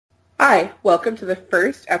Hi, welcome to the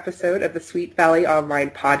first episode of the Sweet Valley Online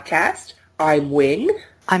podcast. I'm Wing.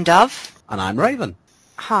 I'm Dove. And I'm Raven.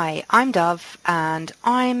 Hi, I'm Dove, and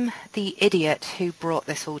I'm the idiot who brought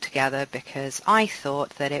this all together because I thought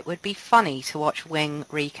that it would be funny to watch Wing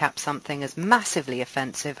recap something as massively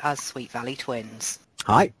offensive as Sweet Valley Twins.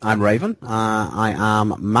 Hi, I'm Raven. I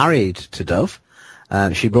am married to Dove.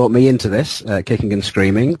 She brought me into this, kicking and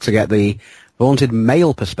screaming, to get the vaunted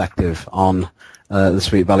male perspective on the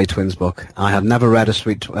Sweet Valley Twins book. I had never read a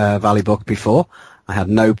Sweet Valley book before. I had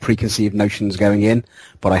no preconceived notions going in,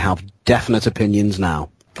 but I have definite opinions now.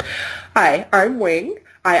 Hi, I'm Wing.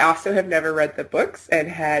 I also have never read the books and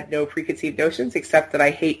had no preconceived notions except that I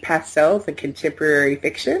hate pastels and contemporary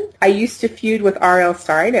fiction. I used to feud with R.L.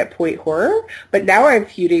 Stine at Point Horror, but now I'm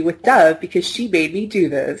feuding with Dove because she made me do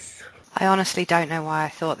this. I honestly don't know why I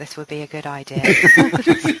thought this would be a good idea.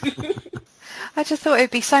 I just thought it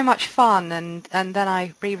would be so much fun, and then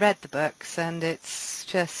I reread the books, and it's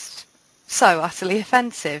just so utterly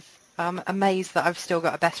offensive. I'm amazed that I've still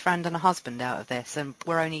got a best friend and a husband out of this, and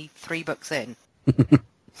we're only 3 books in.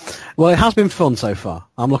 Well, it has been fun so far.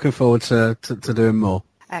 I'm looking forward to doing more.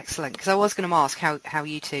 Excellent, because I was going to ask how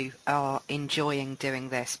you two are enjoying doing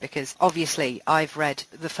this, because obviously I've read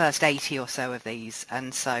the first 80 or so of these,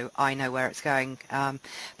 and so I know where it's going. But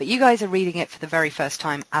you guys are reading it for the very first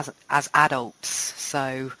time as adults,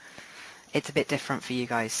 so it's a bit different for you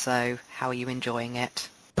guys. So how are you enjoying it?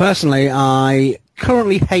 Personally, I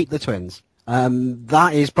currently hate the twins.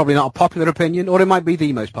 That is probably not a popular opinion, or it might be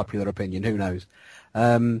the most popular opinion, who knows.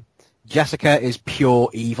 Jessica is pure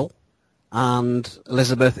evil, and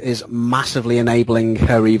Elizabeth is massively enabling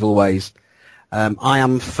her evil ways. I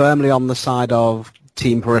am firmly on the side of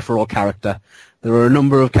Team Peripheral character. There are a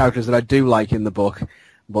number of characters that I do like in the book,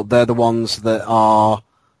 but they're the ones that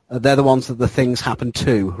the things happen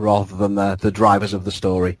to, rather than the drivers of the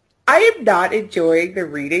story. I am not enjoying the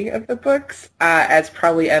reading of the books, as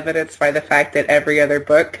probably evidenced by the fact that every other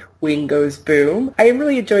book, Wing Goes Boom. I am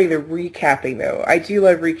really enjoying the recapping, though. I do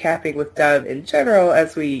love recapping with Dove in general,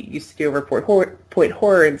 as we used to do over Point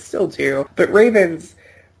Horror and still do. But Raven's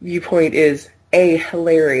viewpoint is A,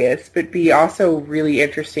 hilarious, but B, also really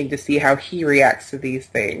interesting to see how he reacts to these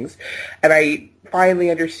things. And I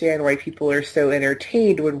finally understand why people are so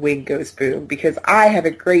entertained when Wing Goes Boom, because I have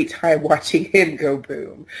a great time watching him go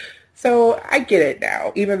boom. So I get it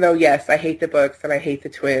now, even though, yes, I hate the books, and I hate the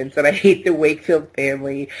twins, and I hate the Wakefield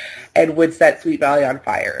family, and would set Sweet Valley on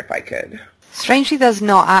fire if I could. Strangely, there's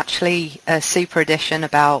not actually a super edition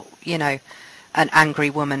about, an angry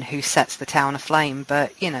woman who sets the town aflame,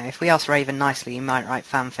 but, if we ask Raven nicely, he might write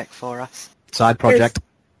fanfic for us. Side project.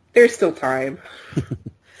 There's still time.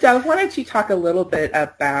 Dove, why don't you talk a little bit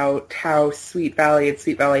about how Sweet Valley and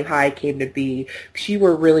Sweet Valley High came to be? Because you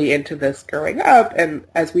were really into this growing up, and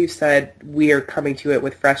as we've said, we are coming to it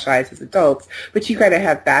with fresh eyes as adults, but you kind of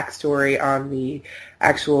have backstory on the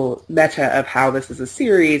actual meta of how this is a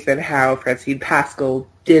series and how Francine Pascal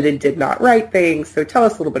did and did not write things. So tell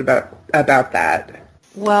us a little bit about that.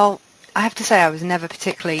 Well, I have to say I was never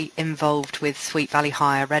particularly involved with Sweet Valley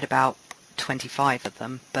High. I read about 25 of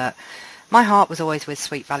them, but my heart was always with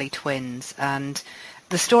Sweet Valley Twins, and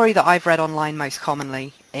the story that I've read online most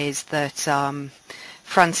commonly is that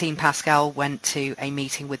Francine Pascal went to a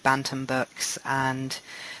meeting with Bantam Books, and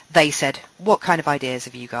they said, "What kind of ideas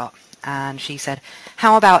have you got?" And she said,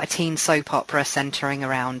 "How about a teen soap opera centering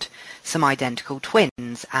around some identical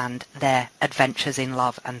twins and their adventures in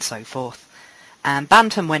love and so forth?" And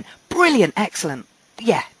Bantam went, "Brilliant, excellent,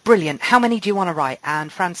 yeah, brilliant. How many do you want to write?"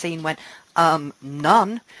 And Francine went,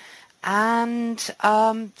 "None." And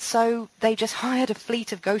so they just hired a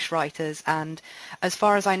fleet of ghostwriters, and as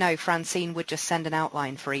far as I know, Francine would just send an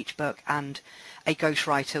outline for each book, and a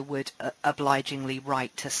ghostwriter would obligingly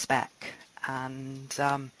write to spec. And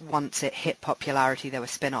once it hit popularity, there were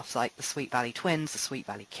spin-offs like the Sweet Valley Twins, the Sweet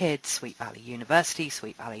Valley Kids, Sweet Valley University,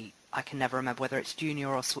 Sweet Valley, I can never remember whether it's junior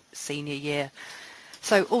or senior year.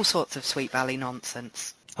 So all sorts of Sweet Valley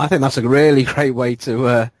nonsense. I think that's a really great way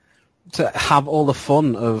to have all the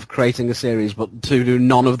fun of creating a series, but to do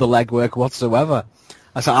none of the legwork whatsoever.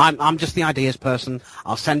 So I'm just the ideas person.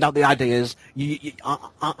 I'll send out the ideas.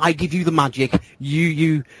 I give you the magic.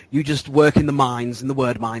 You just work in the mines, in the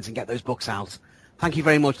word mines, and get those books out. Thank you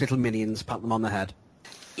very much, little minions. Pat them on the head.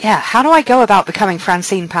 Yeah, how do I go about becoming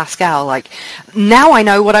Francine Pascal? Now I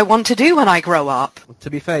know what I want to do when I grow up. To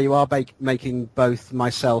be fair, you are making both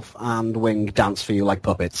myself and Wing dance for you like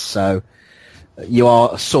puppets, so you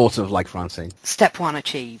are sort of like Francine. Step 1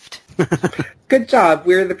 achieved. Good job.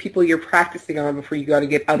 We're the people you're practicing on before you go to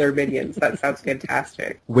get other minions. That sounds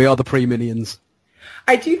fantastic. We are the pre-minions.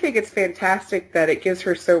 I do think it's fantastic that it gives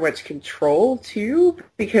her so much control, too,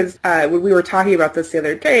 because when we were talking about this the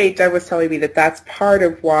other day, Deb was telling me that that's part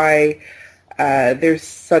of why there's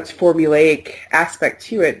such formulaic aspect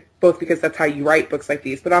to it, both because that's how you write books like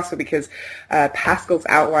these, but also because Pascal's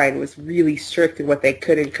outline was really strict in what they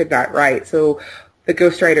could and could not write. So the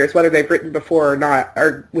ghostwriters, whether they've written before or not,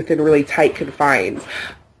 are within really tight confines.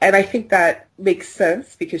 And I think that makes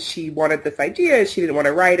sense because she wanted this idea. She didn't want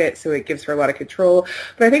to write it, so it gives her a lot of control.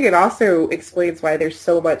 But I think it also explains why there's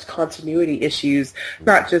so much continuity issues,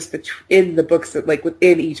 not just in the books, like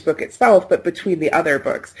within each book itself, but between the other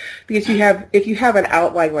books. Because if you have an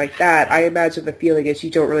outline like that, I imagine the feeling is you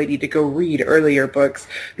don't really need to go read earlier books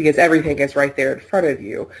because everything is right there in front of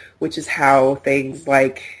you, which is how things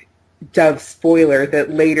like Dove's spoiler that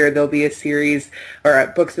later there'll be a series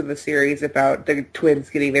or books in the series about the twins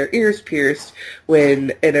getting their ears pierced,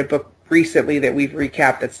 when in a book recently that we've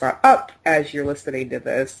recapped that's not up as you're listening to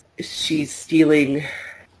this, she's stealing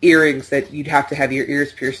earrings that you'd have to have your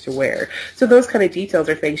ears pierced to wear. So those kind of details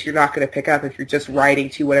are things you're not going to pick up if you're just writing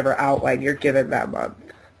to whatever outline you're given that month.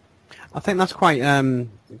 I think that's quite a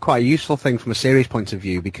useful thing from a series point of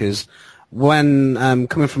view, because when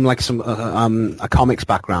coming from like a comics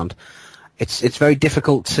background, it's very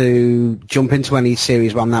difficult to jump into any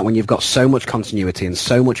series around that when you've got so much continuity and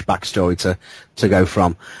so much backstory to go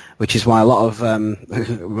from, which is why a lot of I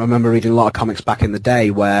remember reading a lot of comics back in the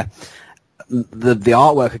day where the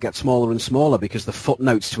artwork would get smaller and smaller because the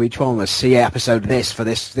footnotes to each one was see episode this for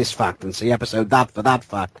this fact and see episode that for that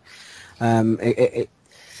fact.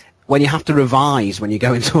 When you have to revise when you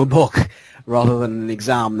go into a book rather than an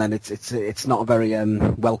exam, then it's not a very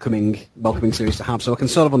welcoming series to have. So I can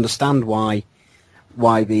sort of understand why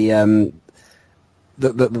the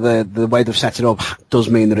way they've set it up does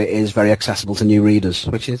mean that it is very accessible to new readers,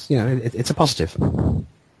 which is, you know, it's a positive.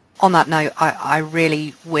 On that note, I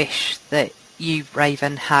really wish that you,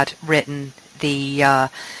 Raven, had written the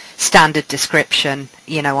standard description,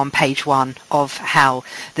 you know, on page 1 of how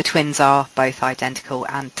the twins are both identical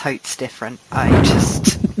and totes different.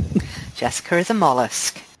 Jessica is a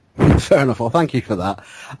mollusk. Fair enough. Well, thank you for that.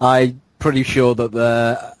 I'm pretty sure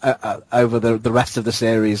that over the rest of the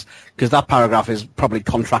series, because that paragraph is probably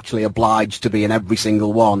contractually obliged to be in every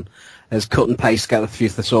single one, is cut and paste, get a few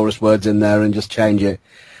thesaurus words in there and just change it.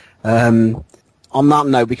 On that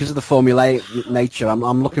note, because of the formulaic nature,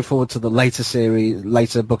 I'm looking forward to the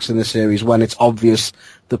later books in the series when it's obvious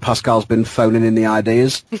that Pascal's been phoning in the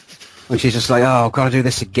ideas. And she's just like, oh, I've got to do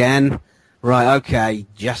this again. Right, okay,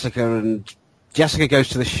 Jessica goes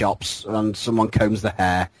to the shops and someone combs the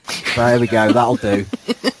hair. So there we go, that'll do.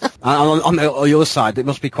 And on the other side, it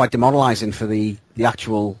must be quite demoralising for the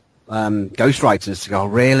actual ghostwriters to go,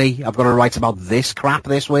 really? I've got to write about this crap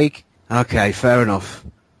this week? Okay, fair enough.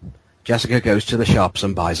 Jessica goes to the shops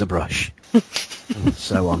and buys a brush. And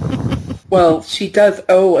so on. Well, she does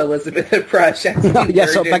owe Elizabeth a brush.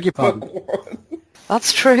 Yes, I beg your pardon.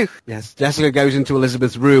 That's true. Yes, Jessica goes into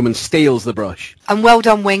Elizabeth's room and steals the brush. And well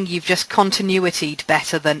done, Wing, you've just continuity'd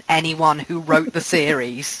better than anyone who wrote the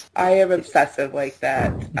series. I am obsessive like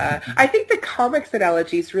that. I think the comics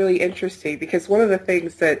analogy is really interesting because one of the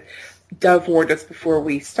things that Dove warned us before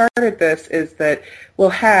we started this is that we'll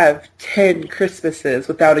have 10 Christmases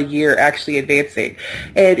without a year actually advancing.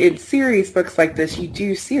 And in series books like this, you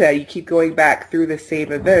do see that. You keep going back through the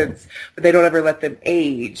same events, but they don't ever let them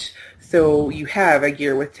age. So you have a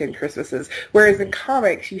year with 10 Christmases. Whereas in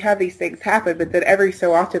comics, you have these things happen, but then every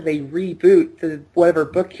so often they reboot whatever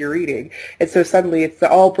book you're reading. And so suddenly it's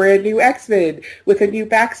the all brand new X-Men with a new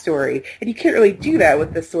backstory. And you can't really do that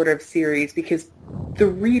with this sort of series because the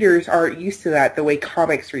readers aren't used to that the way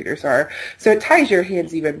comics readers are. So it ties your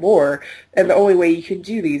hands even more. And the only way you can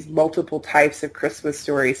do these multiple types of Christmas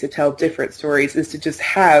stories to tell different stories is to just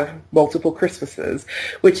have multiple Christmases,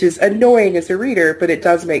 which is annoying as a reader, but it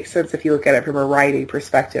does make sense if you look at it from a writing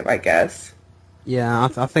perspective, I guess. Yeah,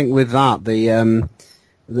 I think with that, the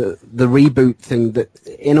reboot thing, that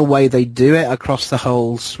in a way they do it across the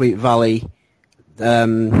whole Sweet Valley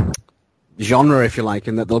genre, if you like,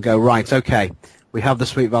 and that they'll go, right, okay, we have the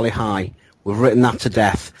Sweet Valley High. We've written that to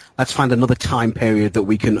death. Let's find another time period that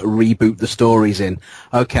we can reboot the stories in.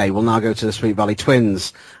 Okay, we'll now go to the Sweet Valley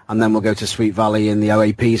Twins, and then we'll go to Sweet Valley in the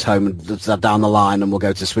OAP's home and down the line, and we'll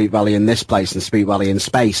go to Sweet Valley in this place and Sweet Valley in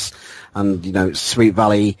space, and, you know, Sweet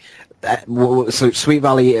Valley... So Sweet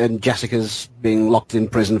Valley and Jessica's being locked in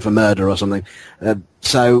prison for murder or something.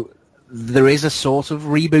 So there is a sort of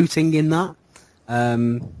rebooting in that.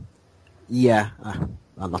 Yeah.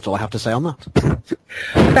 And that's all I have to say on that.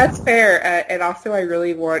 That's fair. And also I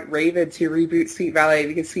really want Raven to reboot Sweet Valley,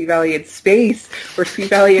 because Sweet Valley in space or Sweet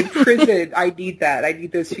Valley in prison, I need that. I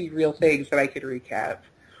need those to be real things that I can recap.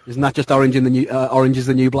 Isn't that just Orange is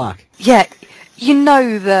the New Black? Yeah, you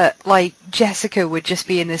know that, like, Jessica would just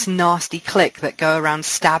be in this nasty clique that go around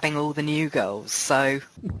stabbing all the new girls, so,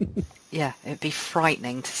 yeah, it'd be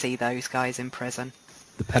frightening to see those guys in prison.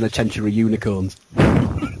 The penitentiary unicorns.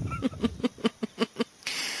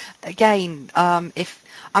 Again, if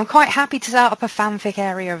I'm quite happy to set up a fanfic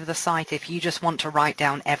area of the site if you just want to write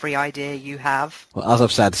down every idea you have. Well, as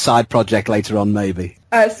I've said, side project later on, maybe.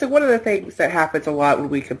 So one of the things that happens a lot when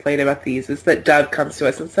we complain about these is that Dove comes to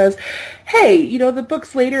us and says, hey, you know, the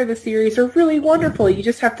books later in the series are really wonderful. You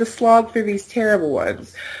just have to slog through these terrible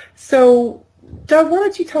ones. So, Dove, why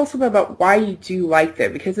don't you tell us about why you do like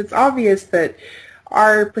them? Because it's obvious that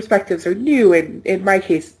our perspectives are new, and in my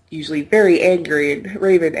case, usually very angry, and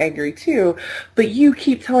Raven angry too, but you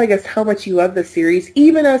keep telling us how much you love the series,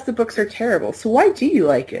 even as the books are terrible. So why do you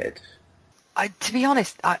like it? To be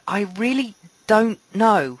honest, I really don't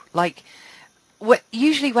know. Like,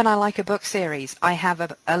 usually when I like a book series, I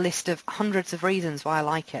have a list of hundreds of reasons why I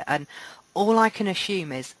like it, and all I can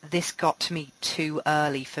assume is this got to me too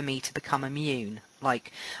early for me to become immune.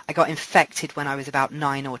 Like, I got infected when I was about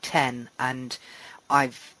 9 or 10, and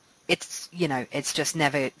it's just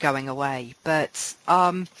never going away. But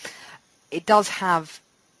it does have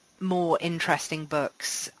more interesting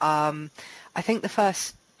books. I think the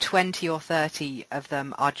first 20 or 30 of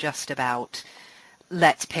them are just about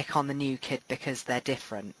let's pick on the new kid because they're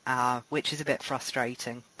different, which is a bit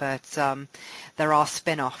frustrating. But there are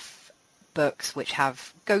spin-off books which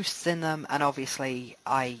have ghosts in them, and obviously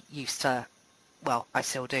I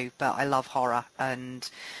still do, but I love horror, and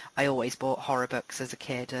I always bought horror books as a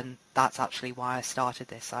kid, and that's actually why I started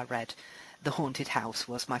this. I read The Haunted House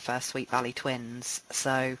was my first Sweet Valley Twins,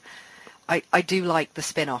 so I do like the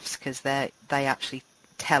spin-offs because they actually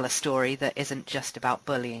tell a story that isn't just about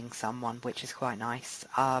bullying someone, which is quite nice.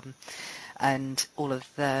 And all of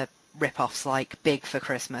the rip-offs like Big for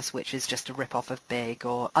Christmas, which is just a rip-off of Big,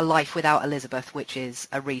 or A Life Without Elizabeth, which is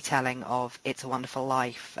a retelling of It's a Wonderful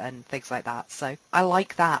Life, and things like that. So I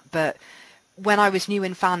like that, but when I was new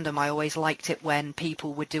in fandom, I always liked it when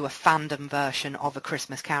people would do a fandom version of A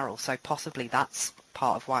Christmas Carol, so possibly that's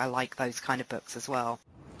part of why I like those kind of books as well.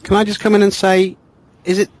 Can I just come in and say,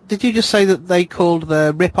 did you just say that they called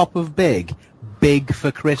the rip-off of Big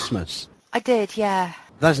for Christmas? I did, yeah.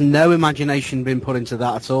 There's no imagination been put into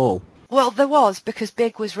that at all. Well, there was, because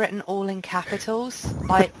Big was written all in capitals.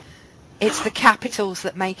 Like, it's the capitals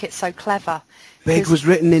that make it so clever. Big was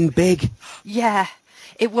written in big. Yeah.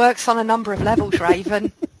 It works on a number of levels,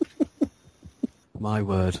 Raven. My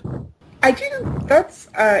word. That's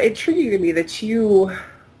intriguing to me that you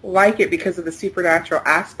like it because of the supernatural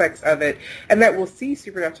aspects of it, and that we'll see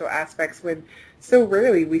supernatural aspects when so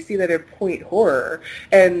rarely we see that in point horror.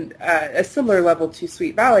 And a similar level to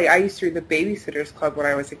Sweet Valley, I used to read the Babysitters Club when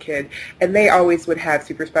I was a kid, and they always would have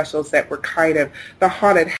super specials that were kind of the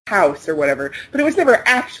haunted house or whatever, but it was never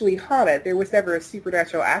actually haunted. There was never a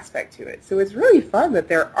supernatural aspect to it. So it's really fun that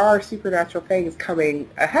there are supernatural things coming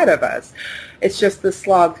ahead of us. It's just the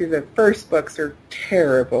slog through the first books are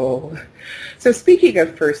terrible. So speaking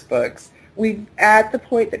of first books, we've, at the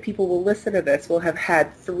point that people will listen to this, we'll have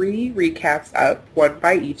had 3 recaps up, one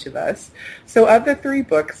by each of us. So of the 3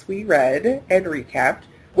 books we read and recapped,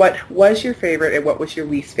 what was your favorite and what was your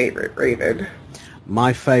least favorite, Raven?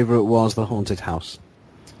 My favorite was The Haunted House.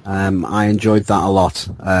 I enjoyed that a lot.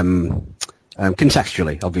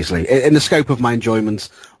 Contextually, obviously. In the scope of my enjoyment,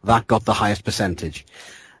 that got the highest percentage.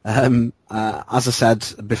 As I said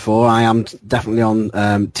before, I am definitely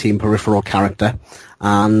on Team Peripheral Character,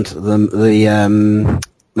 and the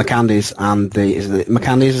McCandys and is it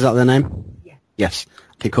McCandys, is that their name? Yeah. Yes.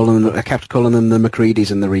 I kept calling them the McCreadys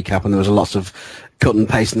in the recap, and there was lots of cut and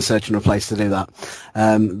paste and search and replace to do that.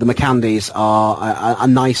 The McCandys are a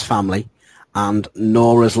nice family, and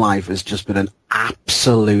Nora's life has just been an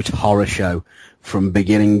absolute horror show from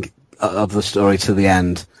beginning of the story to the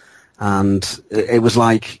end. And it was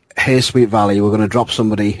like, here's Sweet Valley, we're going to drop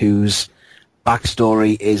somebody whose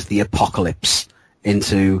backstory is the apocalypse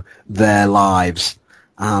into their lives.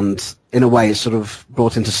 And in a way, it sort of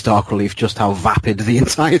brought into stark relief just how vapid the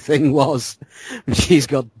entire thing was. She's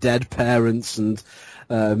got dead parents and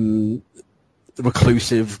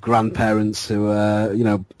reclusive grandparents who are,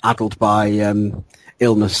 addled by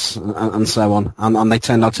illness and so on. And they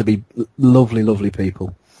turned out to be lovely, lovely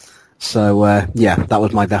people. So, that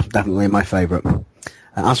was definitely my favourite.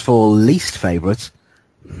 As for least favourite,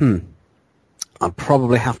 I'd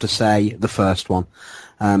probably have to say the first one.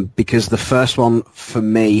 Because the first one, for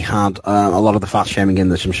me, had a lot of the fat shaming in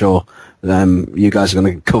this, I'm sure you guys are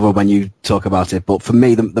going to cover when you talk about it. But for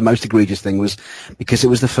me, the most egregious thing was, because it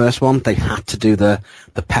was the first one, they had to do the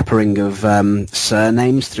peppering of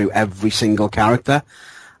surnames through every single character.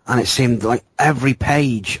 And it seemed like every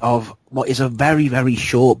page of what is a very, very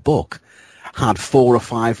short book had 4 or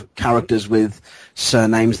 5 characters with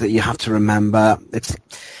surnames that you have to remember.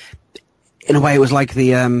 In a way, it was like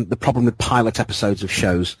the problem with pilot episodes of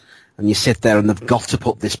shows, and you sit there and they've got to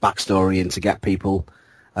put this backstory in to get people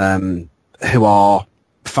who are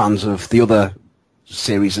fans of the other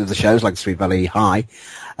series of the shows, like Sweet Valley High,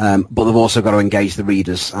 but they've also got to engage the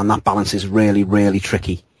readers, and that balance is really, really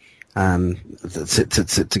tricky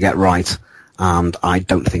to get right, and I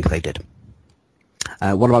don't think they did.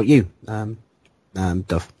 What about you,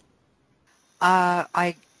 Duff?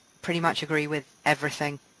 I pretty much agree with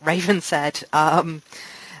everything Raven said. As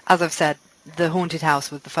I've said, The Haunted House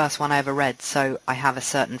was the first one I ever read, so I have a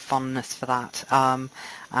certain fondness for that.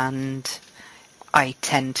 And I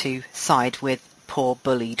tend to side with poor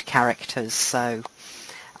bullied characters, so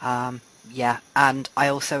yeah. And I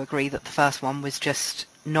also agree that the first one was just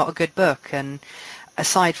not a good book, and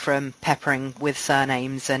aside from peppering with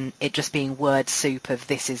surnames and it just being word soup of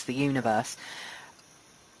this is the universe,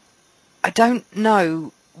 I don't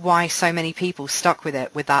know why so many people stuck with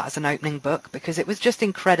that as an opening book, because it was just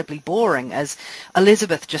incredibly boring, as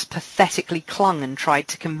Elizabeth just pathetically clung and tried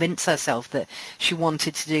to convince herself that she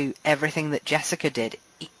wanted to do everything that Jessica did,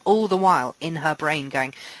 all the while in her brain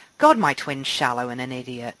going, God, my twin's shallow and an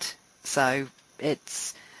idiot. So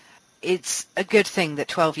it's a good thing that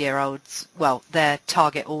 12-year-olds, well, their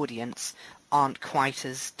target audience, aren't quite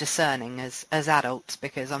as discerning as adults,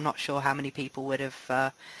 because I'm not sure how many people would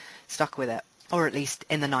have stuck with it, or at least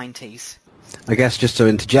in the 90s. I guess just to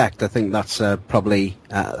interject, I think that's probably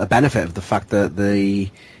a benefit of the fact that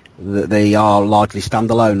they are largely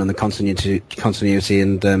standalone, and the continuity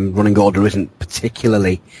and running order isn't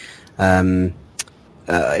particularly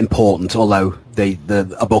important, although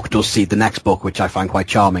a book does seed the next book, which I find quite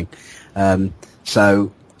charming.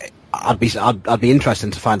 So I'd be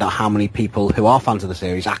interested to find out how many people who are fans of the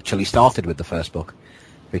series actually started with the first book,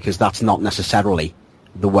 because that's not necessarily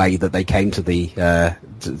the way that they came to the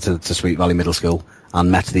to Sweet Valley Middle School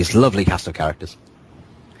and met these lovely cast of characters.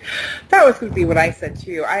 That was going to be what I said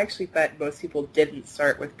too. I actually bet most people didn't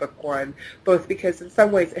start with book 1, both because in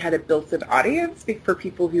some ways it had a built-in audience for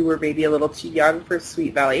people who were maybe a little too young for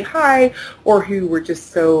Sweet Valley High, or who were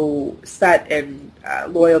just so set and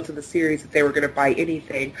loyal to the series that they were going to buy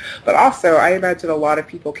anything. But also, I imagine a lot of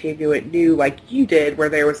people came to it new, like you did, where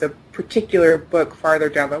there was a particular book farther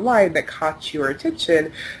down the line that caught your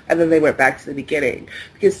attention, and then they went back to the beginning.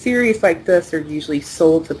 Because series like this are usually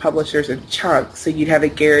sold to publishers in chunks, so you'd have a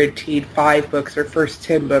guaranteed 5 books or first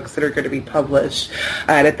 10 books that are going to be published,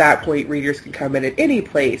 and at that point readers can come in at any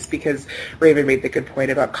place, because Raven made the good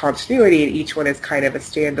point about continuity, and each one is kind of a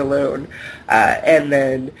standalone, and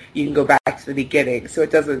then you can go back to the beginning. So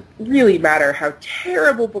it doesn't really matter how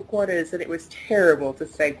terrible book 1 is, and it was terrible to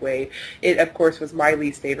segue. It, of course, was my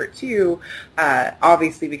least favorite too,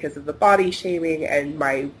 obviously because of the body shaming and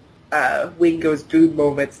my wing goes boom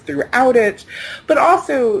moments throughout it, but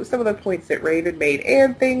also some of the points that Raven made,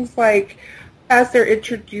 and things like as they're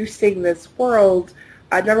introducing this world,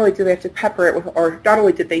 not only do they have to pepper it with, or not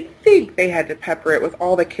only did they think they had to pepper it with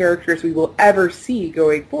all the characters we will ever see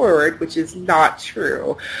going forward, which is not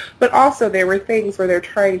true, but also there were things where they're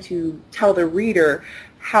trying to tell the reader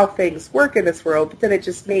how things work in this world, but then it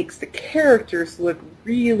just makes the characters look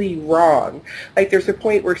really wrong. Like there's a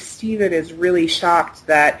point where Stephen is really shocked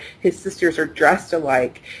that his sisters are dressed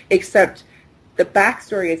alike, except the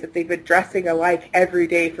backstory is that they've been dressing alike every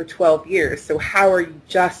day for 12 years. So how are you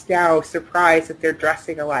just now surprised that they're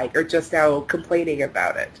dressing alike, or just now complaining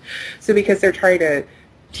about it? So because they're trying to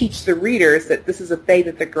teach the readers that this is a thing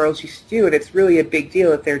that the girls used to do, and it's really a big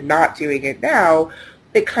deal if they're not doing it now,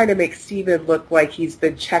 it kind of makes Stephen look like he's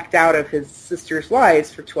been checked out of his sister's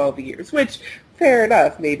lives for 12 years, which, fair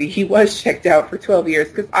enough, maybe he was checked out for 12 years,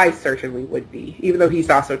 because I certainly would be, even though he's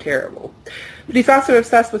also terrible. But he's also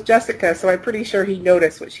obsessed with Jessica, so I'm pretty sure he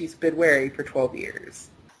noticed what she's been wearing for 12 years.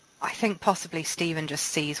 I think possibly Stephen just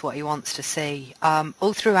sees what he wants to see.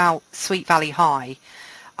 All throughout Sweet Valley High,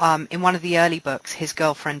 in one of the early books, his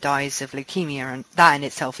girlfriend dies of leukemia, and that in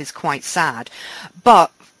itself is quite sad.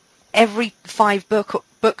 But every 5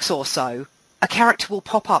 books or so, a character will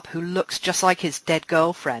pop up who looks just like his dead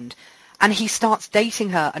girlfriend, and he starts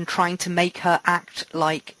dating her and trying to make her act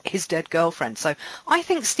like his dead girlfriend. So I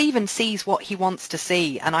think Stephen sees what he wants to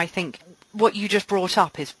see, and I think what you just brought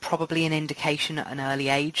up is probably an indication at an early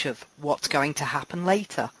age of what's going to happen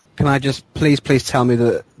later. Can I just please tell me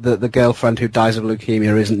that the girlfriend who dies of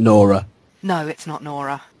leukemia isn't Nora? No, it's not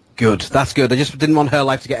Nora. Good, that's good. I just didn't want her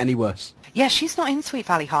life to get any worse. Yeah, she's not in Sweet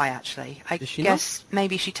Valley High, actually. I guess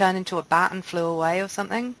maybe she turned into a bat and flew away or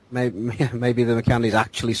something. Maybe the McCandys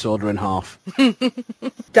actually sawed her in half.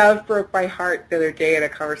 Dove broke my heart the other day in a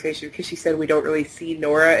conversation because she said we don't really see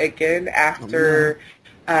Nora again after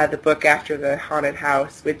the book After the Haunted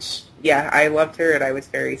House, which, yeah, I loved her and I was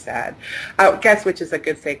very sad. Guess which is a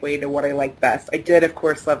good segue into what I like best. I did, of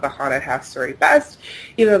course, love the Haunted House story best.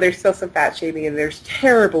 You know, there's still some fat shaming and there's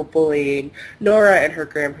terrible bullying. Nora and her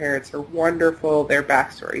grandparents are wonderful. Their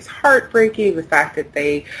backstory's heartbreaking. The fact that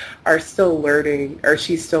they are still learning, or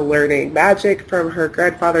she's still learning magic from her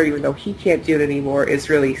grandfather, even though he can't do it anymore, is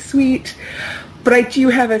really sweet. But I do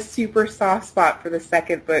have a super soft spot for the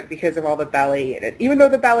second book because of all the ballet in it. Even though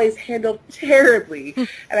the ballet is handled terribly,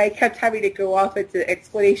 and I kept having to go off into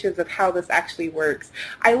explanations of how this actually works,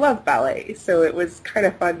 I love ballet, so it was kind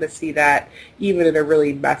of fun to see that, even in a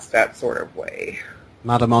really messed up sort of way.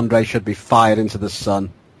 Madame Andre should be fired into the sun.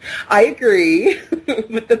 I agree,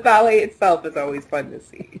 but the ballet itself is always fun to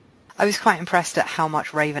see. I was quite impressed at how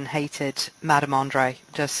much Raven hated Madame Andre.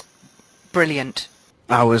 Just brilliant.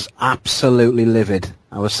 I was absolutely livid.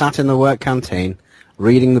 I was sat in the work canteen,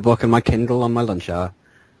 reading the book on my Kindle on my lunch hour,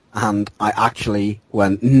 and I actually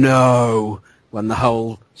went, no, when the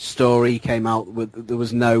whole story came out. There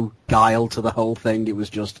was no guile to the whole thing. It was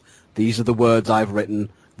just, these are the words I've written,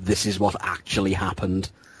 this is what actually happened.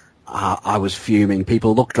 I was fuming.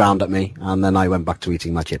 People looked round at me, and then I went back to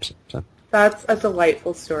eating my chips. So. That's a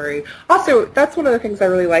delightful story. Also, that's one of the things I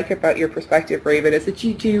really like about your perspective, Raven, is that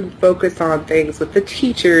you do focus on things with the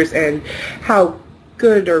teachers and how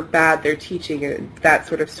good or bad they're teaching and that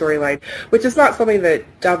sort of storyline, which is not something that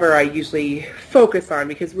Dove or I usually focus on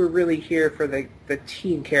because we're really here for the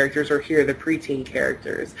teen characters or here the preteen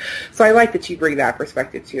characters. So I like that you bring that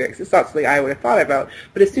perspective to it because it's not something I would have thought about.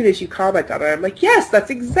 But as soon as you comment on it, I'm like, yes, that's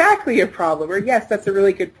exactly a problem, or yes, that's a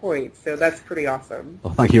really good point. So that's pretty awesome.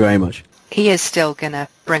 Well, thank you very much. He is still going to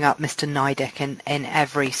bring up Mr. Nidick in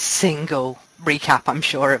every single recap, I'm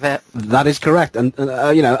sure of it. That is correct, and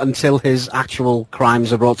until his actual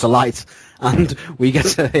crimes are brought to light, and we get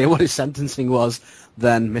to hear what his sentencing was,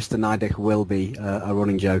 then Mr. Nidick will be a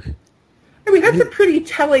running joke. I mean, that's a pretty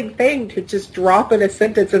telling thing to just drop in a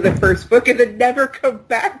sentence in the first book and then never come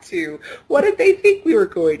back to. What did they think we were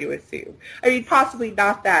going to assume? I mean, possibly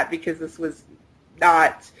not that, because this was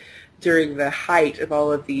not during the height of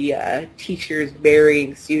all of the teachers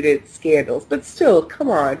marrying student scandals. But still, come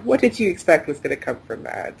on, what did you expect was going to come from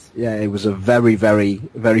that? Yeah, it was a very, very,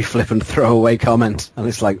 very flippant throwaway comment. And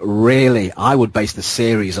it's like, really? I would base the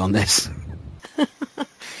series on this.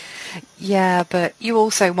 Yeah, but you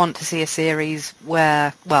also want to see a series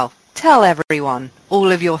where, well, tell everyone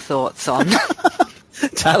all of your thoughts on.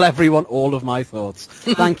 Tell everyone all of my thoughts.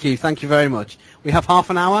 Thank you very much. We have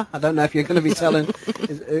half an hour. I don't know if you're going to be telling.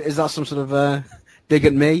 Is that some sort of dig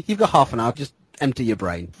at me? You've got half an hour. Just empty your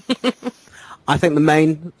brain. I think the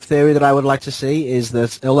main theory that I would like to see is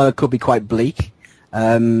that, although it could be quite bleak,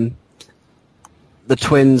 the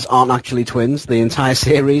twins aren't actually twins. The entire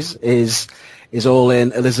series is all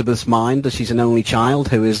in Elizabeth's mind, that she's an only child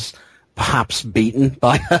who is perhaps beaten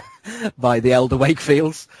by the elder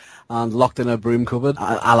Wakefields and locked in a broom cupboard,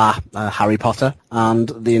 a la Harry Potter, and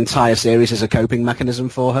the entire series is a coping mechanism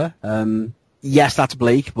for her. Yes, that's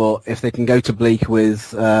bleak, but if they can go to bleak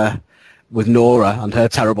with Nora and her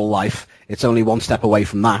terrible life, it's only one step away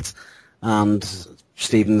from that. And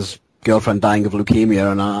Stephen's girlfriend dying of leukemia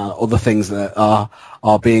and other things that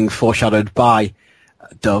are being foreshadowed by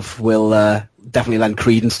Dove will definitely lend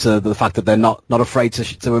credence to the fact that they're not afraid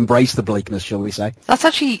to embrace the bleakness, shall we say. That's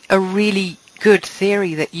actually a really good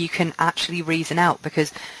theory that you can actually reason out,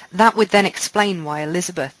 because that would then explain why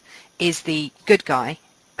Elizabeth is the good guy,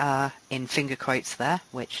 in finger quotes there,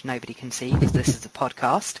 which nobody can see because this is a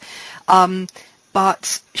podcast,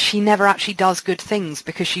 but she never actually does good things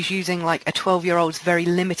because she's using like a 12-year-old's very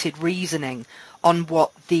limited reasoning on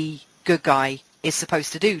what the good guy is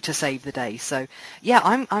supposed to do to save the day. So yeah,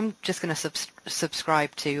 I'm just going to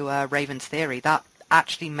subscribe to Raven's theory. That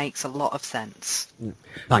actually makes a lot of sense.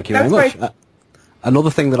 Thank you very much.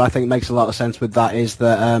 Another thing that I think makes a lot of sense with that is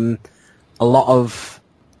that a lot of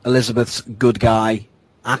Elizabeth's good guy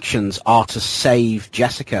actions are to save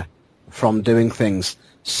Jessica from doing things.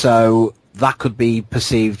 So that could be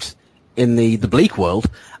perceived in the bleak world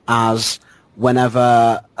as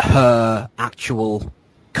whenever her actual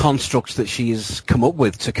constructs that she's come up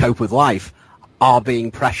with to cope with life are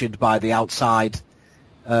being pressured by the outside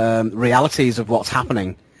realities of what's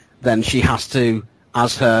happening, then she has to,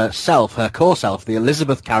 as herself, her core self, the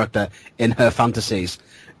Elizabeth character in her fantasies,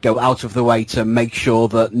 go out of the way to make sure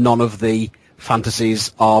that none of the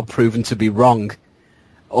fantasies are proven to be wrong.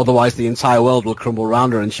 Otherwise, the entire world will crumble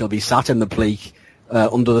around her, and she'll be sat in the Bleak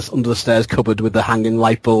under the stairs cupboard with the hanging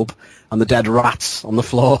light bulb and the dead rats on the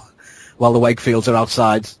floor, while the Wakefields are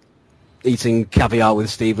outside eating caviar with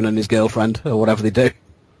Stephen and his girlfriend, or whatever they do.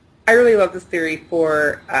 I really love this theory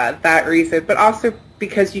for that reason, but also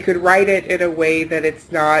because you could write it in a way that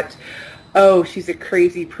it's not, oh, she's a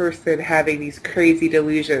crazy person having these crazy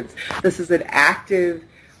delusions. This is an active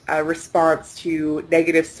response to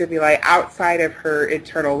negative stimuli outside of her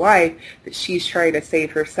internal life that she's trying to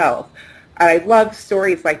save herself. And I love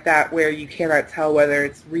stories like that where you cannot tell whether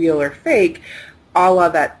it's real or fake, a la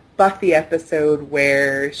that Buffy episode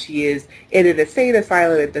where she is in an insane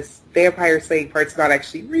asylum and this vampire slaying part's not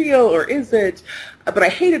actually real, or is it? But I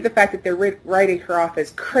hated the fact that they're writing her off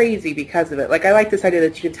as crazy because of it. Like, I like this idea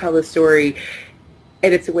that you can tell the story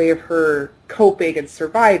and it's a way of her coping and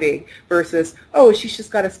surviving versus, oh, she's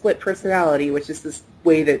just got a split personality, which is this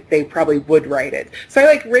way that they probably would write it. So I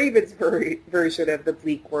like Raven's version of the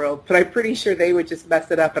Bleak world, but I'm pretty sure they would just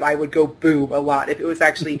mess it up and I would go boom a lot if it was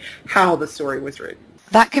actually how the story was written.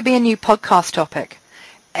 That could be a new podcast topic.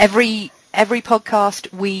 Every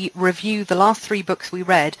podcast we review the last 3 books we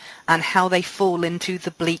read and how they fall into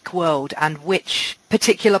the Bleak world and which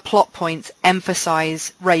particular plot points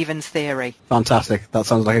emphasize Raven's theory. Fantastic. That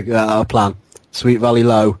sounds like a plan. Sweet Valley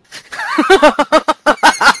Low.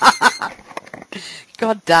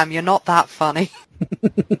 God damn, you're not that funny.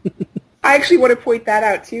 I actually want to point that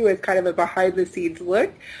out too as kind of a behind-the-scenes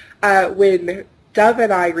look. When Dove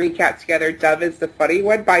and I recap together, Dove is the funny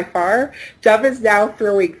one by far. Dove is now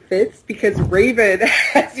throwing fits because Raven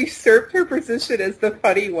has usurped her position as the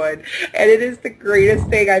funny one. And it is the greatest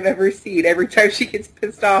thing I've ever seen. Every time she gets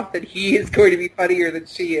pissed off that he is going to be funnier than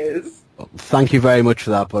she is. Thank you very much for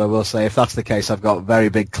that, but I will say if that's the case, I've got very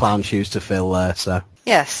big clown shoes to fill there, so...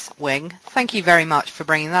 Yes, Wing. Thank you very much for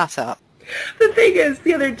bringing that up. The thing is,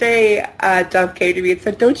 the other day, Dove came to me and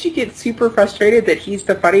said, don't you get super frustrated that he's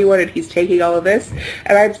the funny one and he's taking all of this?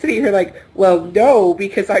 And I'm sitting here like, well, no,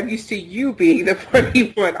 because I'm used to you being the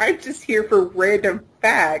funny one. I'm just here for random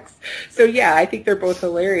facts. So, yeah, I think they're both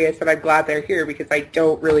hilarious, and I'm glad they're here because I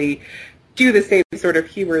don't really do the same sort of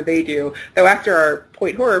humor they do. Though after our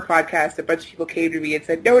Point Horror podcast, a bunch of people came to me and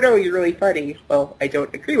said, no, you're really funny. Well, I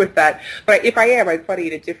don't agree with that. But if I am, I'm funny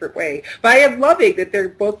in a different way. But I am loving that they're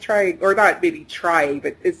both trying, or not maybe trying,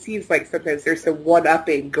 but it seems like sometimes there's some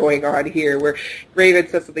one-upping going on here where Raven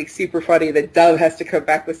says something super funny and then Dove has to come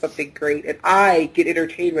back with something great. And I get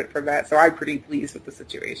entertainment from that, so I'm pretty pleased with the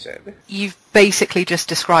situation. You've basically just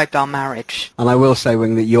described our marriage. And I will say,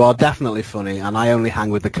 Wing, that you are definitely funny, and I only hang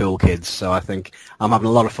with the cool kids, so I think I'm having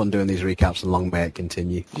a lot of fun doing these recaps, and long may it continue.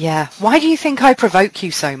 Yeah. Why do you think I provoke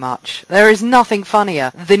you so much? There is nothing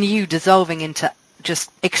funnier than you dissolving into just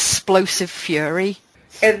explosive fury.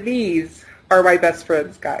 And these are my best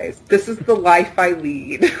friends, guys. This is the life I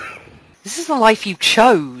lead. This is the life you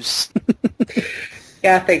chose.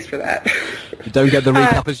 Yeah, thanks for that. You don't get the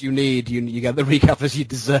recappers you need, you get the recappers you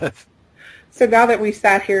deserve. So now that we've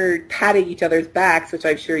sat here patting each other's backs, which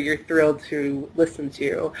I'm sure you're thrilled to listen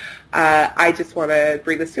to, I just want to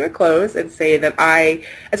bring this to a close and say that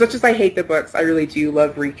as much as I hate the books, I really do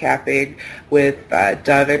love recapping with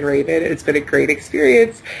Dove and Raven. It's been a great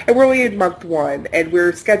experience. And we're only in month 1, and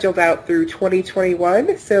we're scheduled out through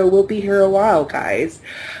 2021, so we'll be here a while, guys.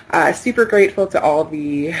 Super grateful to all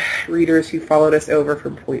the readers who followed us over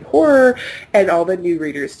from Point Horror, and all the new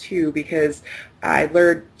readers, too, because I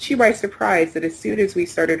learned, to my surprise, that as soon as we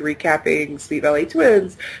started recapping Sweet Valley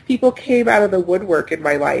Twins, people came out of the woodwork in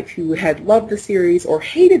my life who had loved the series or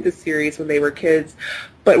hated the series when they were kids,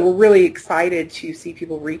 but were really excited to see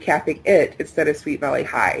people recapping it instead of Sweet Valley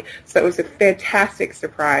High. So it was a fantastic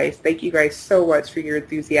surprise. Thank you guys so much for your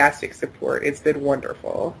enthusiastic support. It's been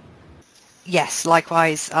wonderful. Yes,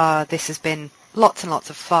 likewise. This has been lots and lots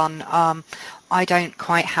of fun. I don't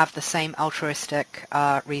quite have the same altruistic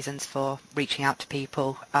reasons for reaching out to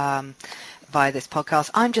people via this podcast.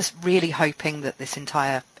 I'm just really hoping that this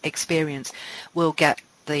entire experience will get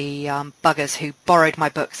the buggers who borrowed my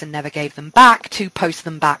books and never gave them back to post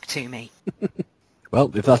them back to me. Well,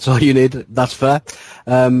 if that's all you need, that's fair.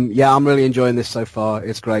 Yeah, I'm really enjoying this so far.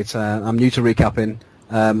 It's great. I'm new to recapping.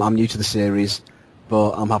 I'm new to the series,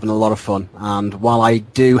 but I'm having a lot of fun. And while I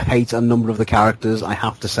do hate a number of the characters, I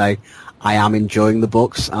have to say I am enjoying the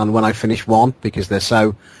books. And when I finish one, because they're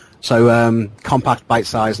so compact,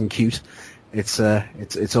 bite-sized, and cute, it's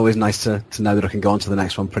always nice to know that I can go on to the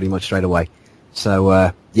next one pretty much straight away.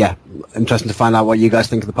 So, yeah, interesting to find out what you guys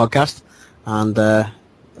think of the podcast. And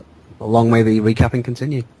long may the recapping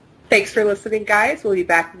continue. Thanks for listening, guys. We'll be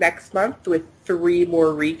back next month with 3 more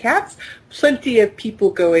recaps, plenty of people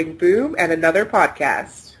going boom, and another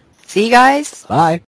podcast. See you guys. Bye.